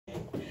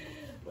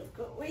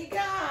we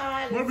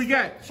got. What do we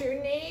got? Got your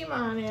name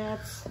on it.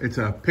 It's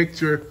a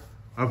picture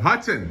of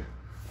Hudson.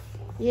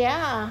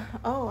 Yeah.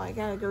 Oh, I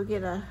gotta go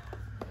get a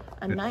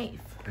knife.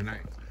 A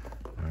knife.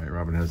 All right,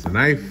 Robin has the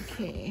knife.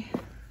 Okay.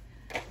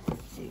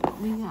 Let's see what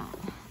we got.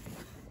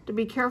 To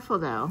be careful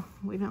though.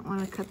 We don't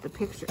want to cut the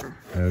picture.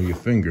 Oh, your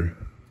finger.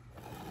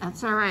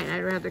 That's all right.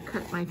 I'd rather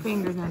cut my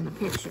finger than the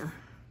picture.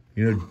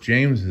 You know,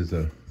 James is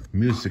a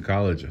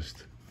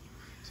musicologist.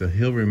 So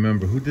he'll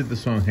remember. Who did the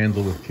song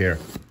Handle with Care?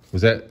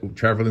 Was that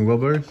Traveling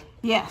Wilburys?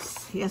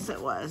 Yes. Yes, it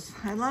was.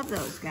 I love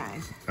those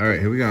guys. All right,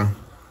 here we go.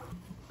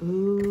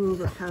 Ooh,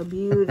 look how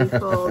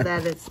beautiful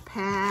that it's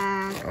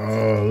packed.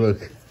 Oh,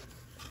 look.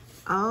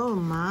 Oh,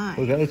 my.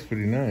 Oh, that looks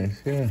pretty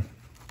nice, yeah.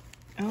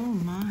 Oh,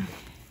 my.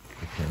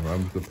 Okay,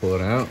 Robin's gonna pull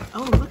it out.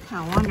 Oh, look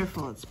how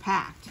wonderful it's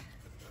packed.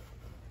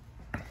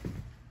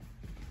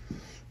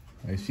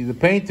 I see the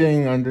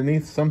painting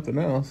underneath something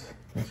else.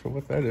 Not sure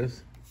what that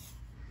is.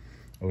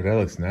 Oh, that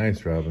looks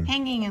nice, Robin.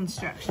 Hanging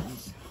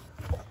instructions.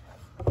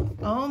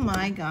 Oh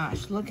my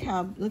gosh, look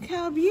how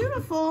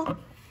beautiful.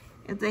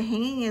 If the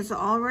hanging is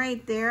all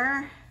right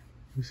there.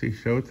 You see,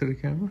 show it to the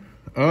camera.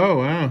 Oh,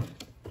 wow.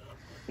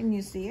 Can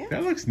you see it?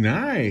 That looks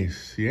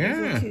nice,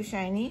 yeah. Is it too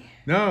shiny?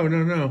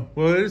 No.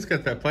 Well, it has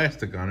got that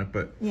plastic on it,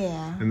 but...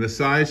 Yeah. And the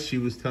sides, she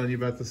was telling you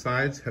about the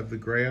sides, have the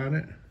gray on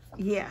it?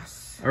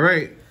 Yes. All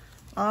right.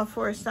 All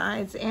four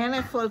sides, and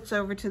it floats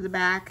over to the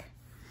back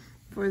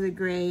for the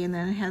gray, and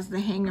then it has the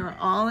hanger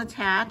all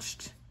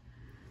attached,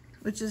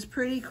 which is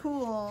pretty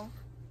cool.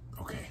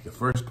 Okay, the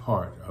first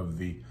part of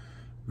the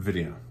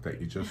video that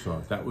you just saw,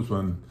 that was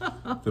when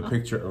the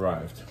picture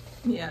arrived.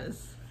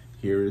 Yes.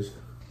 Here is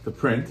the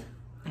print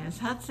There's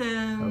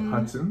Hudson. of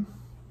Hudson.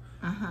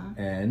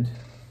 And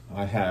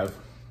I have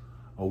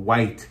a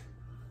white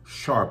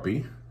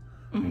Sharpie.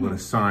 I'm going to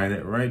sign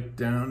it right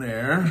down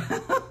there.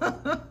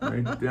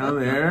 Right down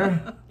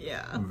there.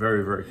 Yeah. I'm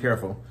very, very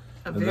careful.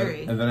 And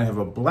Very. then I have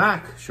a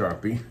black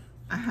Sharpie.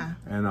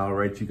 And I'll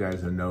write you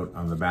guys a note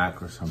on the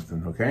back or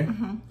something, okay?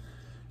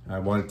 I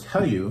want to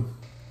tell you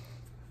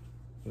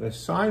that I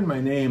sign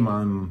my name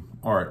on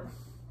art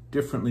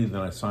differently than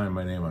I sign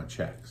my name on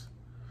checks.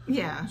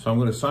 Yeah. So I'm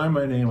going to sign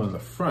my name on the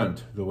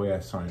front the way I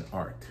sign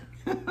art.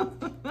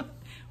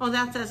 Well,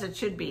 that's as it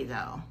should be,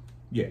 though.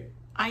 Yeah.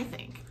 I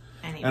think.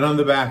 Anyway. And on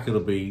the back, it'll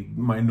be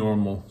my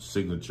normal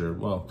signature.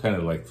 Well, kind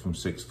of like from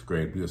 6th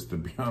grade, because to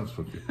be honest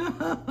with you,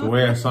 the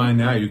way I sign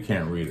now, you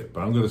can't read it.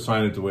 But I'm going to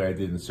sign it the way I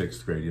did in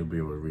 6th grade. You'll be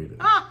able to read it.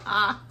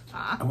 I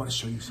want to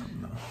show you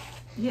something, though.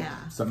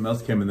 Yeah. Something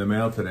else came in the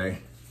mail today.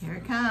 Here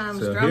it comes.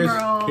 So Drum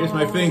roll. here's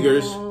my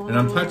fingers, and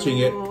I'm touching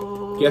it.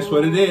 Guess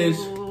what it is?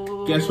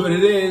 Guess what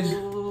it is?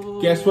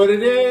 Guess what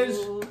it is?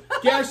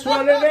 Guess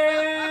what it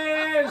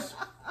is?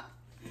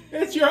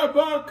 It's your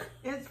book.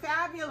 It's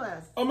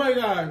fabulous. Oh my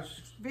gosh.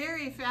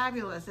 Very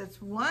fabulous.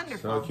 It's wonderful.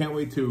 So I can't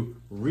wait to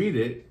read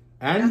it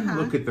and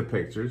look at the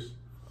pictures.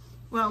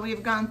 Well,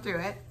 we've gone through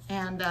it,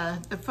 and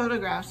the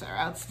photographs are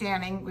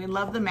outstanding. We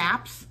love the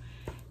maps,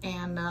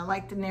 and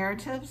like the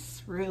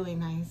narratives. Really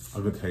nice.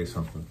 I'm going to tell you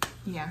something.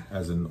 Yeah.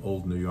 As an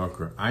old New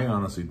Yorker, I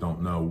honestly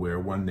don't know where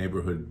one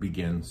neighborhood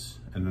begins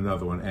and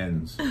another one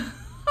ends.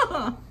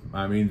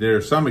 I mean, there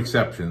are some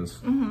exceptions.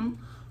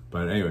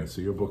 But anyway,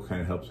 so your book kind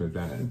of helps me with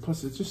that. And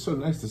plus, it's just so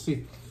nice to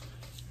see.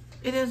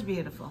 It is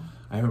beautiful.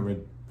 I haven't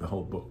read the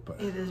whole book, but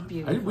it is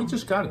beautiful. we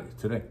just got it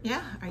today.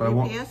 Yeah,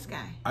 our UPS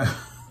guy.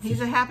 He's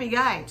a happy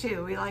guy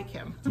too. We like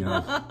him. Do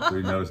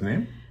you know his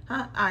name?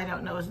 Huh? I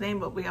don't know his name,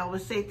 but we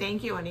always say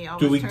thank you, and he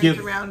always turns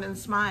around and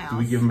smiles. Do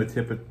we give him a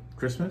tip at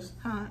Christmas?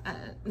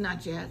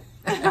 Not yet.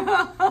 All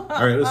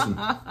right, listen.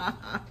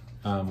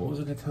 What was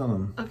I going to tell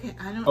him? Okay,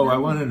 I don't know. Oh, I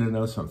wanted to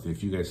know something,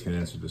 if you guys can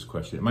answer this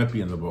question. It might be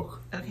in the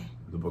book. Okay.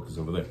 The book is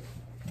over there.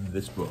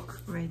 This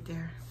book. Right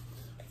there.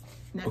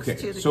 Next Okay,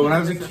 to the so when I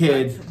was a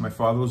kid, Hudson. my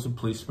father was a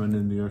policeman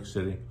in New York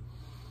City.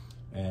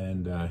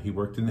 And he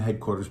worked in the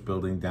headquarters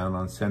building down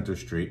on Center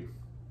Street.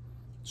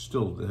 It's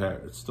still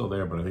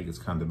there, but I think it's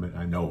condominium.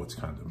 I know it's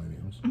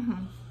condominiums.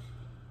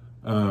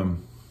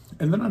 And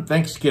then on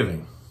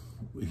Thanksgiving,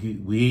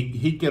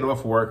 he'd get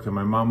off work and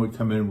my mom would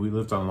come in. We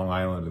lived on Long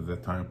Island at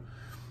that time.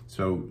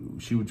 So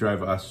she would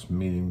drive us,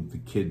 meaning the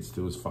kids.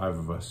 There was 5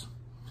 of us.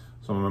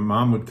 So my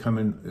mom would come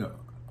in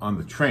on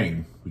the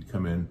train. We'd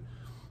come in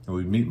and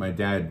we'd meet my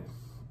dad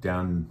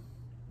down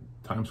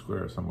Times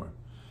Square or somewhere.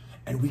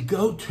 And we'd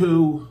go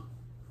to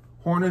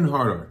Horn and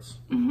Hard Arts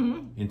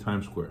in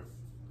Times Square.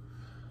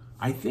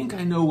 I think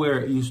I know where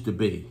it used to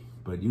be,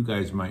 but you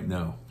guys might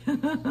know.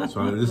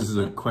 So this is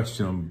a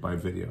question by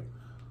video.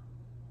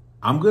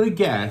 I'm going to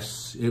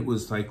guess it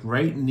was like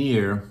right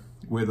near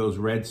where those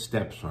red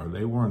steps are.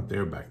 They weren't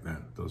there back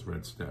then, those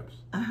red steps.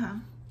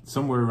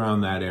 Somewhere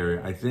around that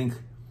area. I think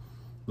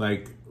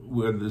like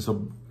where is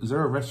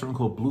there a restaurant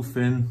called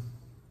Bluefin?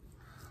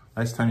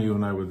 Last time you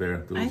and I were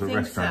there was a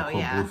restaurant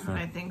called Bluefin.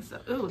 I think so.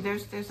 Ooh,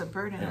 there's a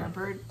bird in our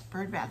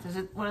bird bath. Is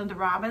it one of the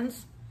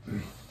robins?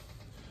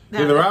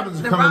 Yeah, the robins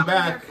are coming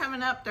back. They're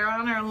coming up. They're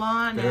on our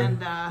lawn,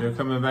 and they're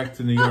coming back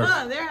to New York.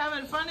 They're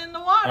having fun in the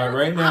water. All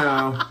right, right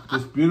now,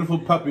 this beautiful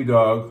puppy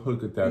dog.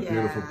 Look at that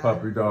beautiful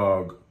puppy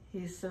dog.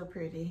 He's so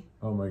pretty.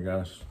 Oh my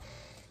gosh.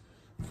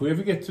 If we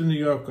ever get to New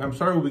York, I'm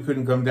sorry we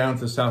couldn't come down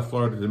to South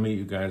Florida to meet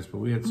you guys, but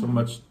we had so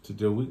much to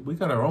do. We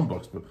got our own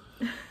books, but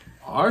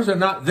ours are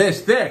not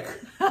this thick.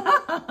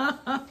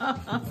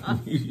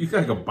 You got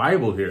like a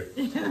Bible here.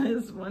 Yeah,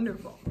 it's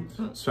wonderful.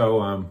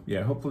 So,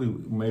 yeah, hopefully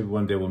maybe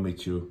one day we'll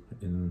meet you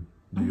in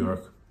New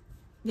York.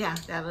 Yeah,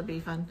 that'll be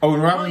fun. Oh,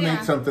 and Robin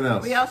made something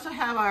else. We also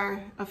have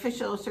our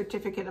official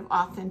certificate of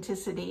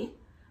authenticity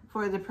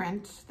for the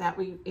print that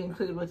we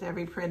include with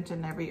every print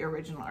and every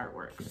original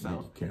artwork.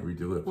 So can't read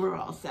your lips. We're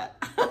all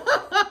set.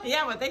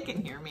 Yeah, but they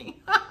can hear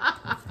me.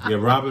 Yeah,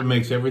 Robin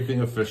makes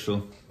everything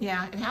official.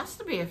 Yeah, it has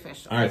to be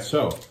official. All right,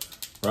 so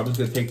Robin's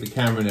going to take the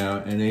camera now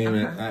and aim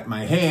it at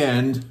my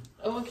hand.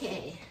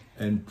 Okay.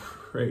 And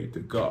pray to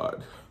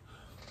God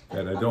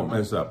that I don't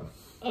mess up.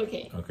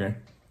 Okay. Okay?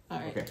 All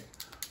right. Okay.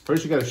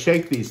 First, you got to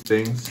shake these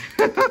things.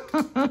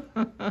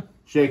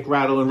 Shake,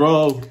 rattle, and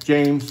roll,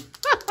 James.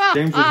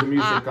 James is a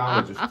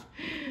musicologist.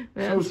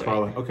 So is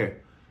Karla. Okay.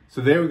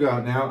 So there we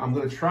go. Now, I'm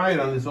going to try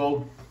it on this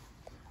old...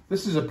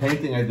 This is a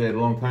painting I did a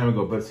long time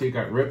ago, but see, it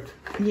got ripped.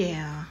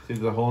 Yeah. See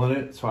the hole in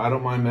it? So I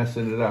don't mind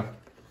messing it up.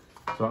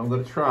 So I'm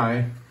going to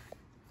try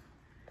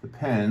the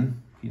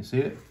pen. Can you see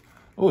it?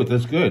 Oh, it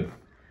does good.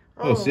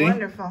 Oh, see?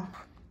 Wonderful.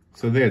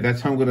 So there,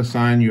 that's how I'm going to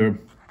sign your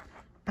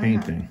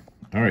painting.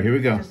 All right, here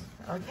we go.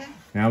 Okay.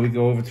 Now we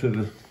go over to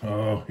the...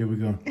 Oh, here we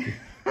go.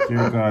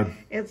 Dear God.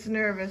 It's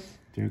nervous.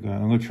 Dear God.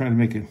 I'm going to try to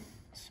make it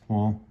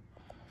small.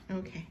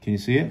 Okay. Can you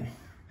see it?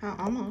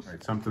 Almost. All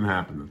right, something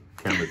happened.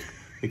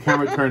 The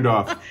camera turned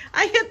off.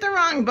 I hit the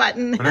wrong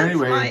button. But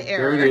anyway, That's my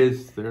error. there it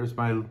is. There's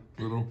my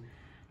little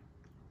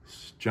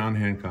John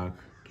Hancock.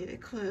 Get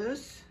it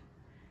close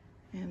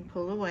and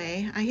pull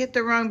away. I hit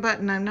the wrong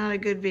button. I'm not a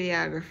good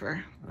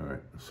videographer. All right.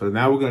 So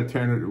now we're going to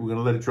turn it. We're going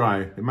to let it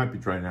dry. It might be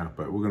dry now,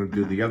 but we're going to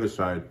do the other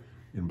side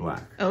in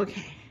black.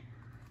 Okay.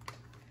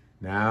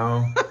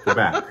 Now the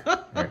back.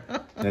 All right.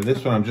 Now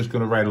this one, I'm just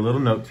going to write a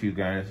little note to you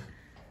guys.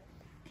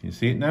 Can you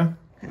see it now?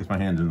 Because my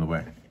hand's in the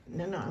way.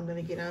 No, I'm going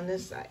to get on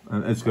this side.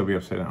 It's going to be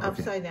upside down.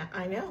 Upside down.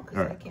 I know,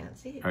 because I can't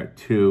see it. All right.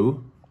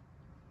 To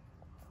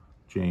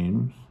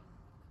James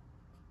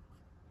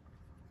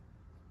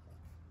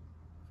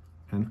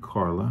and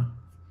Karla.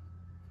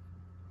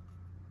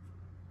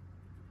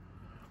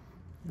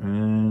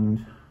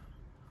 And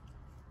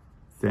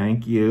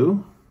thank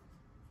you.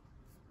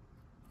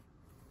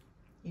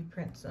 You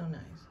print so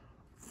nice.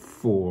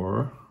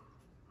 For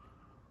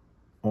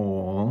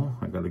all,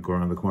 I got to go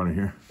around the corner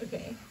here.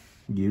 Okay.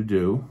 You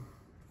do.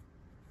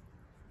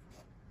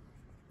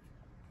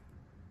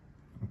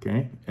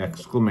 Okay,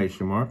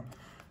 exclamation mark.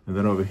 And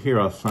then over here,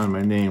 I'll sign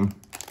my name.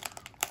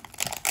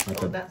 Like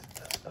that's,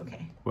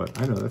 okay. What?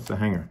 I know, that's the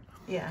hanger.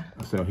 Yeah.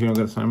 So here I'm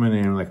going to sign my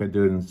name like I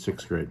did in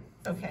 6th grade.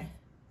 Okay.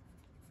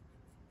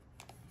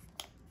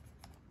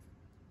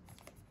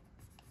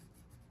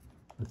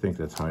 I think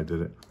that's how I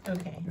did it.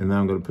 Okay. And then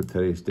I'm going to put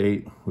today's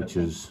date, which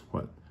is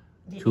what?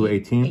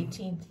 2/18?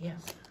 18th,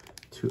 yes.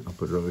 I'll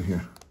put it over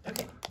here.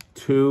 Okay.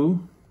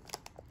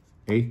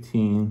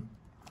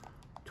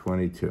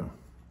 2/18/22.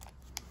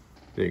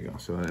 There you go.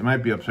 So it might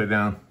be upside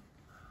down.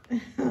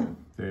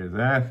 There's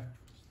that.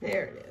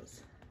 There it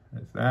is.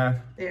 There's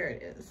that. There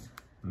it is.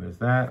 And there's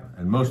that.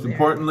 And most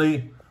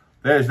importantly,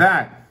 there's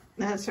that.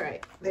 That's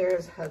right.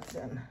 There's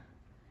Hudson.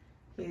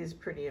 He's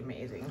pretty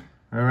amazing.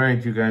 All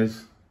right, you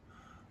guys.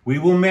 We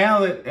will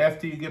mail it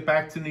after you get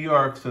back to New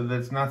York so that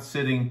it's not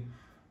sitting.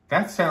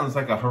 That sounds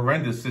like a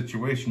horrendous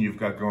situation you've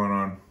got going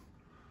on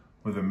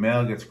where the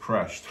mail gets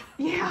crushed.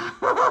 Yeah.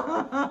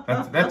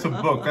 That's a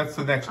book. That's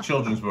the next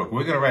children's book.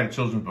 We're going to write a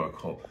children's book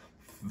called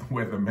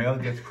Where the Mail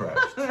Gets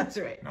Crushed. That's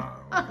right. No.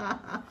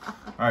 All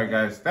right,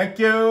 guys. Thank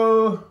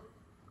you.